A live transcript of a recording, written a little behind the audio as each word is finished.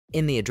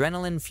In the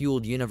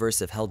adrenaline-fueled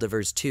universe of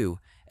Helldivers 2,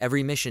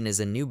 every mission is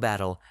a new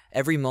battle,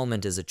 every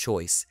moment is a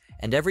choice,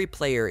 and every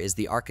player is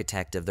the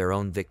architect of their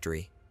own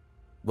victory.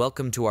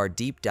 Welcome to our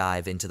deep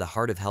dive into the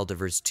heart of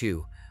Helldivers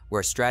 2,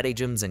 where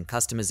stratagems and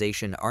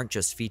customization aren't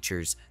just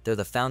features, they're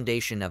the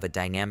foundation of a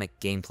dynamic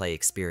gameplay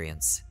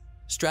experience.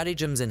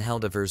 Stratagems in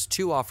Helldivers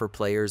 2 offer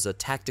players a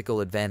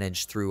tactical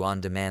advantage through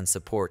on-demand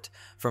support,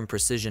 from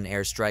precision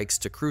airstrikes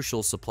to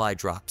crucial supply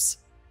drops.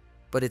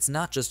 But it's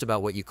not just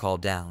about what you call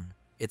down,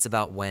 it's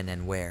about when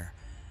and where.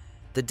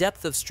 The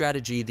depth of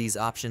strategy these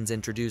options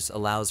introduce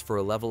allows for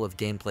a level of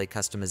gameplay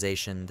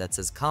customization that's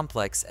as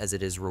complex as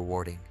it is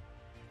rewarding.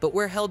 But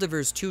where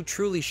Helldivers 2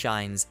 truly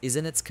shines is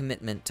in its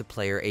commitment to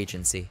player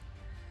agency.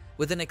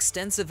 With an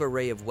extensive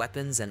array of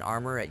weapons and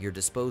armor at your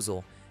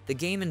disposal, the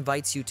game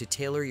invites you to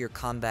tailor your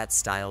combat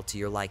style to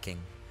your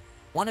liking.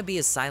 Want to be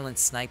a silent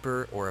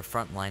sniper or a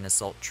frontline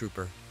assault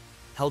trooper?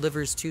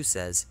 Helldivers 2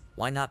 says,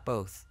 why not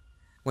both?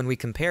 When we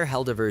compare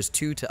Helldivers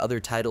 2 to other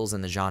titles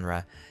in the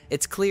genre,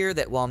 it's clear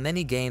that while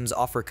many games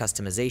offer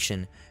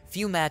customization,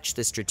 few match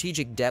the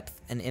strategic depth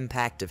and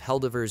impact of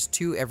Helldivers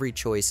 2. Every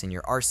choice in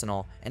your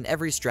arsenal and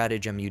every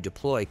stratagem you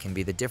deploy can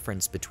be the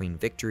difference between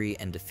victory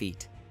and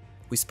defeat.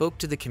 We spoke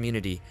to the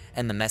community,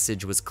 and the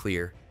message was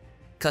clear.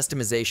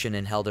 Customization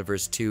in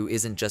Helldivers 2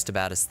 isn't just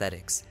about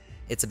aesthetics,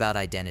 it's about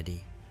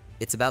identity.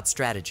 It's about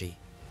strategy.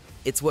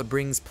 It's what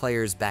brings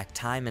players back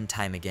time and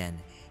time again,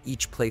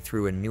 each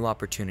playthrough a new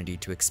opportunity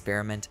to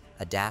experiment,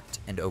 adapt,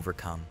 and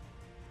overcome.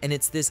 And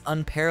it's this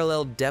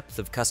unparalleled depth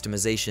of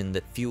customization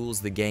that fuels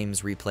the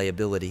game's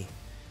replayability.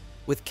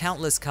 With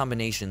countless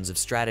combinations of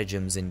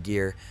stratagems and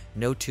gear,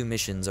 no two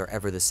missions are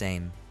ever the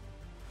same.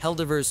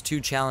 Helldivers 2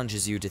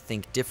 challenges you to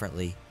think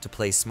differently, to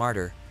play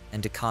smarter,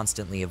 and to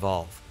constantly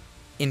evolve.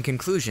 In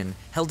conclusion,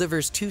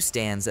 Helldivers 2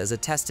 stands as a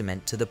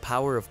testament to the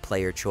power of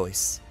player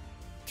choice.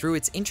 Through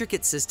its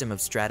intricate system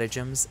of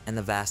stratagems and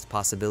the vast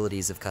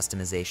possibilities of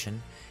customization,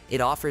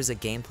 it offers a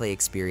gameplay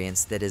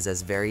experience that is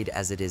as varied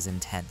as it is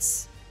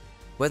intense.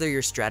 Whether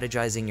you're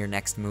strategizing your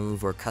next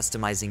move or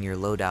customizing your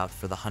loadout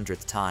for the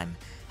 100th time,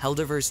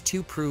 Helldivers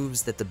 2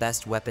 proves that the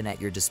best weapon at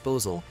your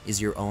disposal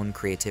is your own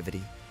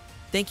creativity.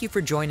 Thank you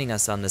for joining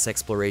us on this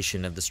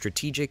exploration of the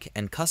strategic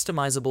and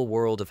customizable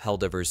world of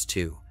Helldivers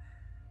 2.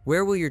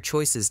 Where will your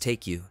choices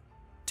take you?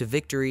 To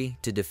victory,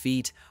 to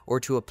defeat, or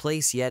to a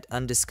place yet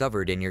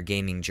undiscovered in your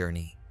gaming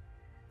journey?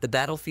 The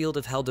battlefield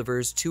of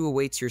Helldivers 2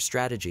 awaits your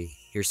strategy,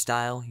 your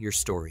style, your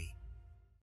story.